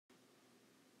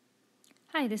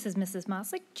Hi, this is Mrs.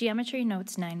 Moslick, Geometry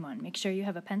Notes 9-1. Make sure you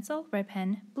have a pencil, red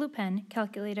pen, blue pen,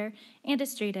 calculator, and a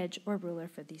straight edge or ruler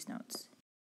for these notes.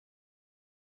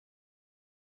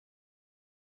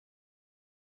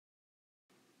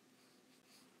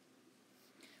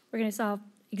 We're going to solve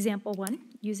example 1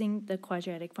 using the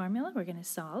quadratic formula. We're going to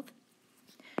solve.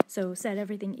 So set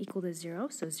everything equal to 0.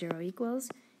 So 0 equals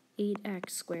 8x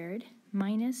squared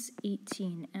minus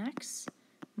 18x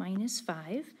minus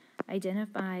 5.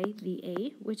 Identify the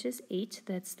a, which is 8.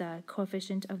 That's the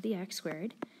coefficient of the x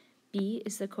squared. B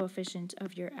is the coefficient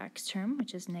of your x term,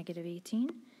 which is negative 18.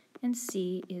 And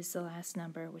c is the last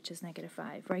number, which is negative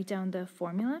 5. Write down the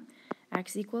formula.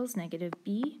 X equals negative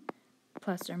b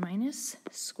plus or minus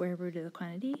square root of the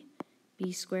quantity,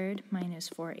 b squared minus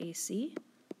 4ac,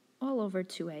 all over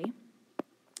 2a.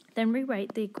 Then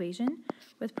rewrite the equation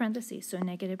with parentheses. So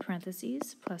negative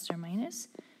parentheses plus or minus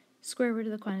square root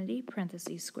of the quantity,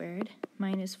 parentheses squared,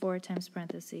 minus 4 times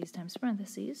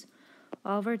parentheses,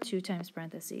 all over 2 times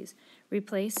parentheses.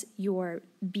 Replace your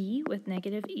b with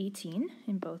negative 18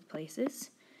 in both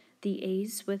places, the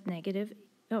a's with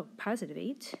positive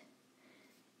 8,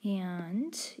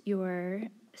 and your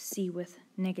c with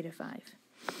negative 5.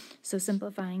 So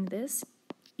simplifying this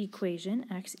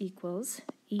equation, x equals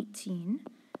 18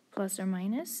 plus or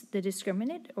minus the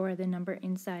discriminant, or the number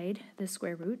inside the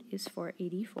square root, is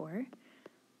 484,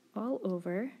 all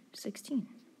over 16.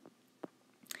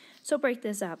 So break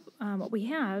this up. What we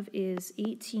have is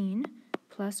 18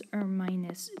 plus or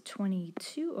minus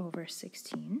 22 over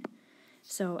 16.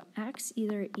 So x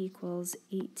either equals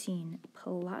 18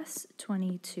 plus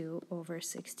 22 over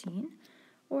 16,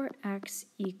 or x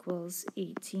equals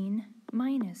 18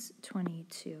 minus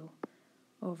 22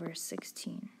 over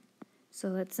 16. So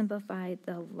let's simplify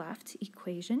the left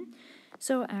equation.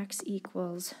 So x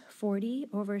equals 40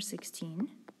 over 16.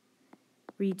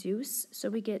 Reduce, so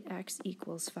we get x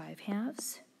equals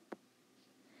 5/2.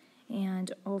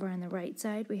 And over on the right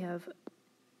side, we have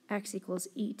x equals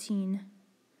 18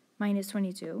 minus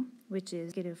 22, which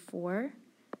is negative 4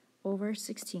 over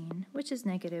 16, which is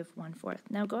negative 1/4.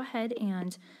 Now go ahead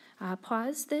and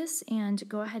pause this and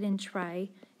go ahead and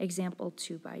try example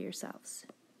 2 by yourselves.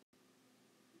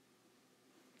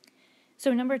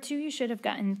 So number 2, you should have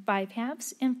gotten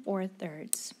 5/2 and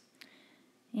 4/3.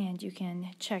 And you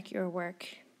can check your work.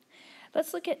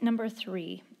 Let's look at number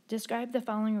 3. Describe the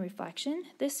following reflection.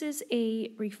 This is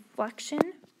a reflection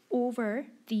over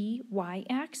the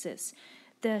y-axis.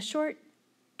 The short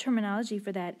terminology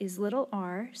for that is little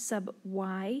r sub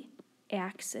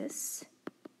y-axis.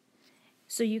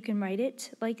 So you can write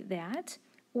it like that,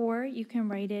 or you can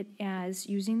write it as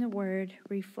using the word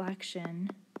reflection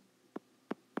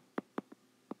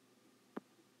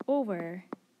over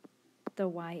the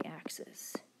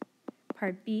y-axis.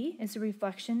 Part B is a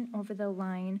reflection over the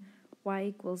line y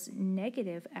equals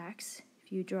negative x.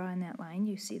 If you draw on that line,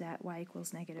 you see that y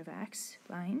equals negative x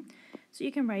line. So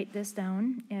you can write this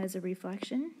down as a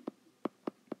reflection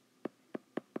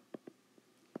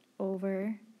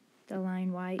over the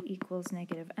line y equals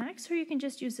negative x, or you can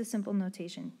just use a simple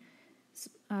notation.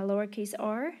 Lowercase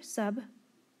r sub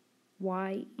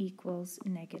y equals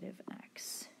negative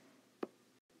x.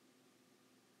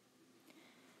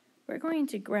 We're going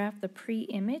to graph the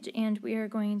pre-image, and we are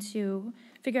going to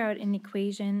figure out an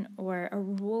equation or a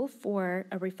rule for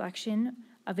a reflection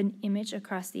of an image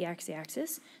across the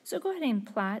x-axis. So go ahead and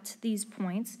plot these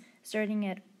points starting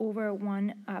at over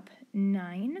 1 up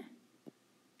 9.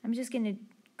 I'm just going to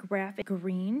graph it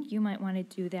green. You might want to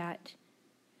do that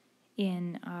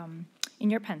in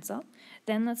your pencil.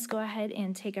 Then let's go ahead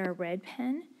and take our red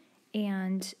pen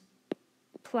and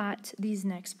plot these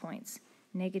next points.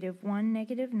 Negative 1,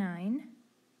 negative 9.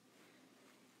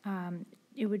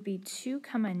 It would be 2,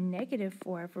 negative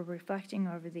 4 for reflecting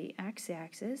over the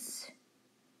x-axis.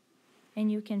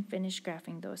 And you can finish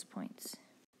graphing those points.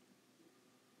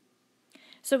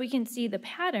 So we can see the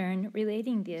pattern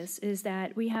relating this is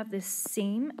that we have the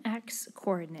same x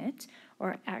coordinate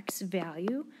or x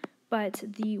value, but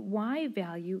the y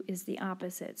value is the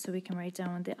opposite. So we can write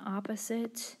down the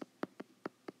opposite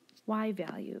y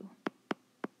value.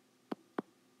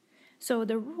 So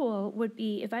the rule would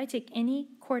be, if I take any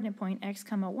coordinate point x,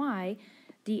 y,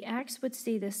 the x would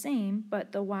stay the same,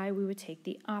 but the y, we would take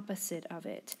the opposite of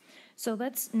it. So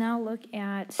let's now look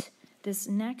at this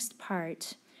next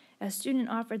part. A student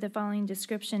offered the following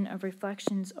description of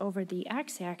reflections over the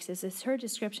x-axis. Is her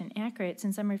description accurate?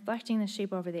 Since I'm reflecting the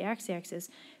shape over the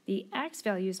x-axis, the x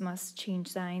values must change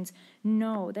signs.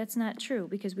 No, that's not true,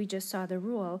 because we just saw the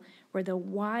rule where the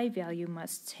y value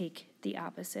must take the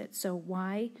opposite. So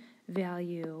y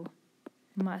value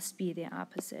must be the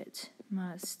opposite,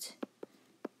 must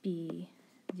be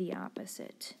the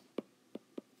opposite.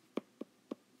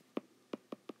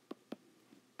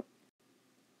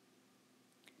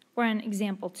 We're on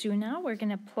example 2 now. We're going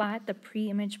to plot the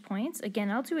pre-image points.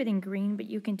 Again, I'll do it in green, but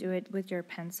you can do it with your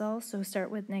pencil. So start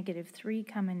with -3,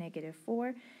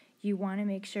 -4. You want to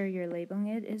make sure you're labeling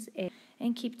it as A,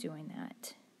 and keep doing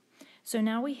that. So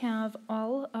now we have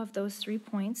all of those 3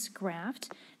 points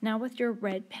graphed. Now with your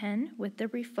red pen with the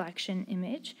reflection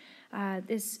image,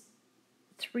 this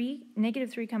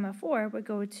 -3, 4 would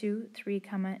go to 3,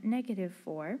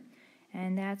 -4.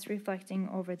 And that's reflecting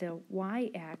over the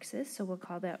y-axis, so we'll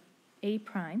call that A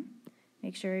prime.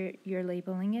 Make sure you're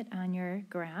labeling it on your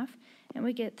graph. And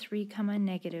we get 3,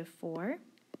 -4.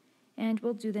 And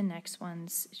we'll do the next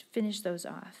ones, finish those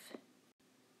off.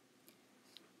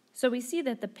 So we see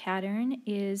that the pattern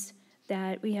is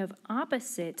that we have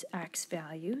opposite x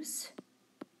values.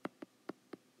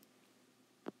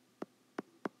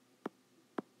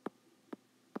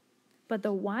 But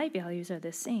the y values are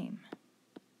the same.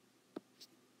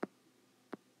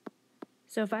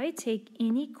 So if I take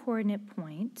any coordinate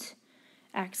point,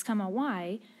 x,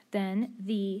 y, then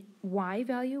the y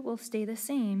value will stay the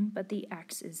same, but the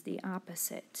x is the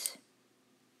opposite.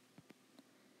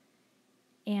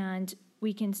 And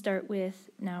we can start with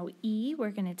now E.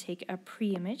 We're going to take a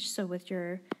pre-image. So with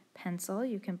your pencil,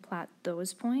 you can plot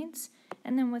those points.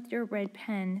 And then with your red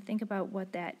pen, think about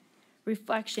what that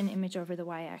reflection image over the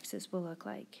y-axis will look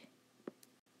like.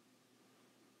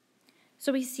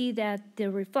 So we see that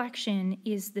the reflection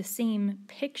is the same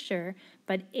picture,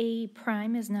 but A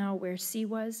prime is now where C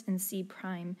was, and C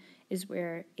prime is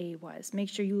where A was. Make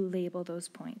sure you label those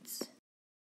points.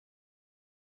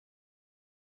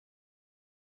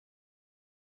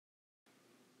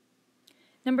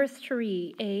 Number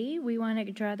 3A, we want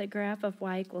to draw the graph of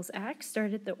y equals x.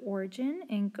 Start at the origin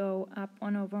and go up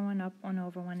 1 over 1, up 1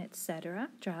 over 1,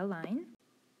 etc. Draw a line.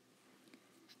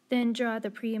 Then draw the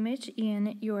pre-image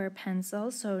in your pencil,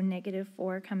 so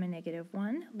 -4,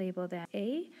 -1, label that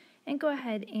A, and go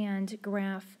ahead and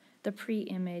graph the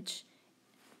pre-image.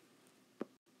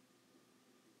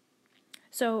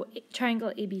 So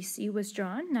triangle ABC was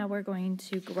drawn. Now we're going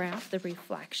to graph the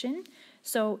reflection.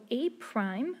 So A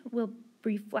prime will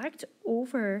reflect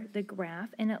over the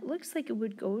graph, and it looks like it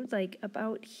would go like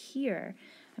about here.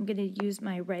 I'm going to use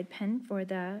my red pen for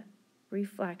the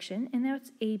reflection, and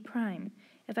that's A prime.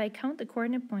 If I count the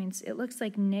coordinate points, it looks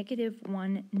like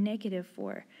 -1,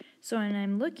 -4. So when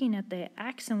I'm looking at the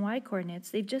x and y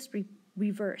coordinates, they've just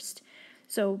reversed.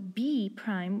 So B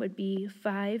prime would be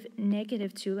 5,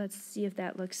 -2. Let's see if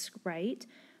that looks right.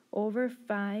 Over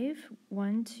 5,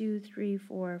 1, 2, 3,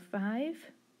 4,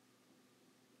 5.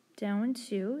 Down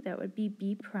 2, that would be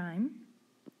B prime.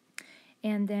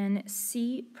 And then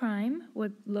C prime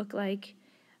would look like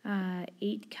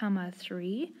 8,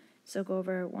 3. So go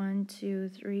over 1, 2,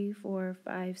 3, 4,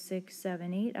 5, 6,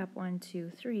 7, 8, up 1, 2,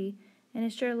 3, and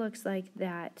it sure looks like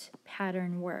that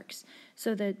pattern works.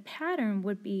 So the pattern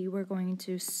would be we're going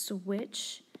to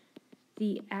switch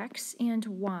the x and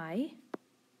y,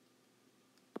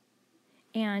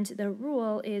 and the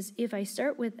rule is if I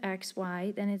start with x,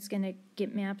 y, then it's going to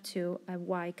get mapped to a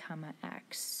y,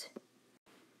 x.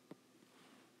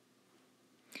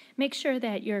 Make sure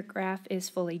that your graph is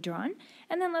fully drawn,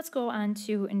 and then let's go on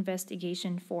to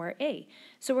investigation 4A.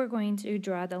 So we're going to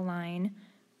draw the line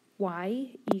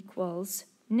y equals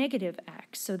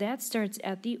 -x. So that starts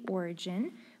at the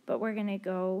origin, but we're going to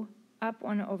go up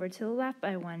 1 over to the left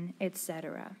by 1,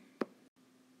 etc.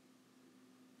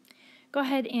 Go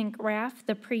ahead and graph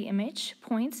the pre-image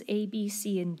points A, B,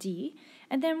 C, and D,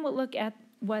 and then we'll look at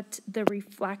what the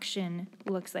reflection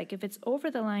looks like. If it's over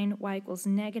the line y equals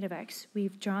 -x,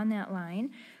 we've drawn that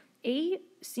line. A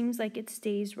seems like it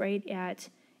stays right at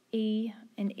A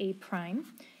and A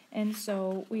prime, and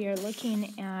so we are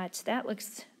looking at, that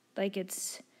looks like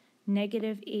it's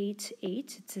 -8,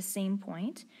 8, it's the same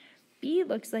point. B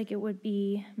looks like it would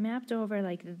be mapped over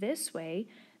like this way,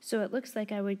 so it looks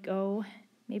like I would go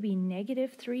maybe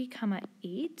 -3,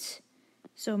 8.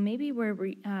 So maybe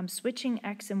we're switching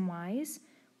x and y's.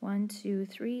 1, 2,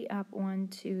 3, up 1,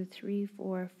 2, 3,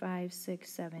 4, 5,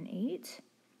 6, 7, 8.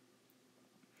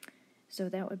 So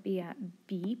that would be at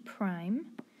B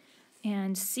prime.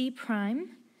 And C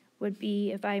prime would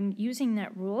be, if I'm using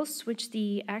that rule, switch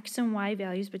the x and y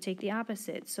values but take the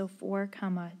opposite. So 4,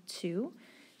 2.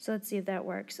 So let's see if that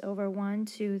works. Over 1,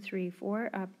 2, 3,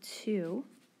 4, up 2.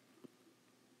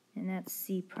 And that's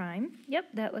C prime.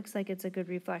 Yep, that looks like it's a good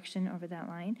reflection over that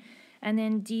line. And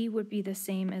then D would be the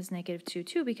same as -2,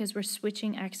 2, because we're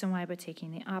switching x and y but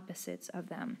taking the opposites of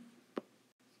them.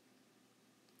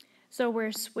 So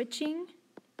we're switching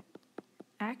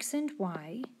x and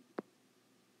y,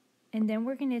 and then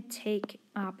we're going to take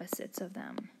opposites of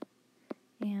them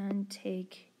and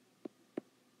take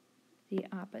the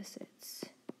opposites.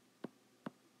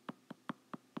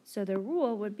 So the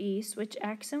rule would be switch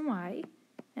x and y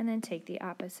and then take the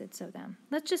opposites of them.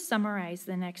 Let's just summarize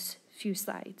the next few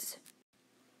slides.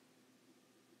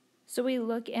 So we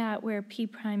look at where p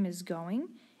prime is going,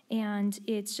 and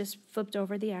it's just flipped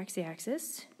over the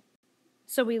x-axis.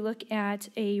 So we look at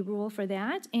a rule for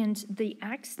that, and the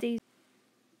x stays.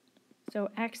 So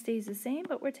x stays the same,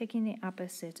 but we're taking the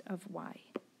opposite of y.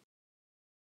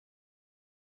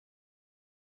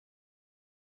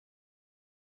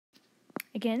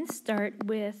 Again, start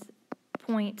with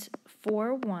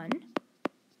 0.41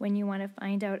 when you want to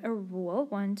find out a rule,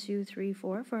 1, 2, 3,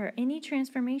 4. For any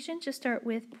transformation, just start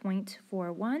with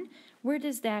 0.41. Where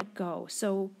does that go?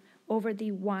 So over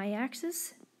the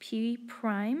y-axis, p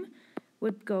prime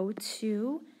would go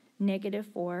to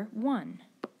 -4, 1.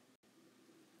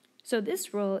 So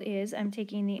this rule is I'm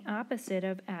taking the opposite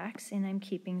of x and I'm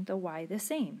keeping the y the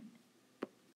same.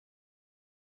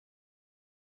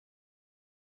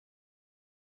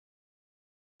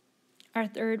 Our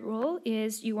third rule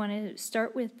is you want to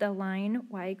start with the line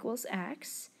y equals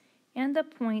x and the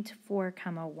point 4,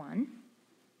 1.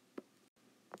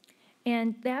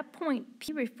 And that point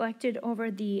p reflected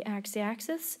over the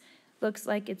x-axis looks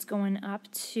like it's going up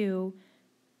to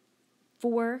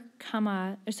 1,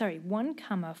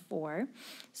 4.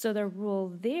 So the rule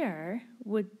there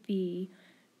would be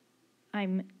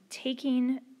I'm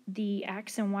taking the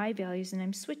x and y values and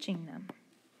I'm switching them.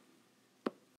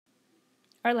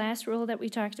 Our last rule that we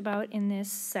talked about in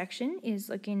this section is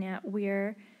looking at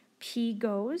where p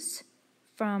goes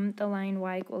from the line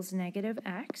y equals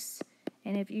 -x.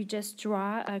 And if you just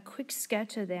draw a quick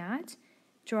sketch of that,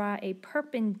 draw a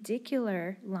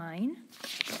perpendicular line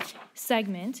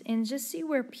segment and just see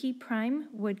where p prime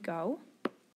would go.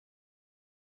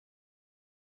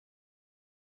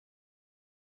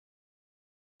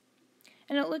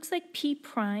 And it looks like p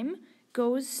prime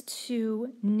goes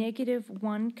to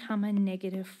 -1,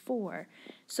 -4.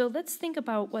 So let's think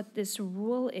about what this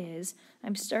rule is.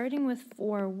 I'm starting with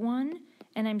 4, 1,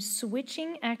 and I'm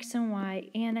switching x and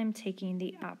y, and I'm taking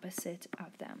the opposite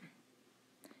of them.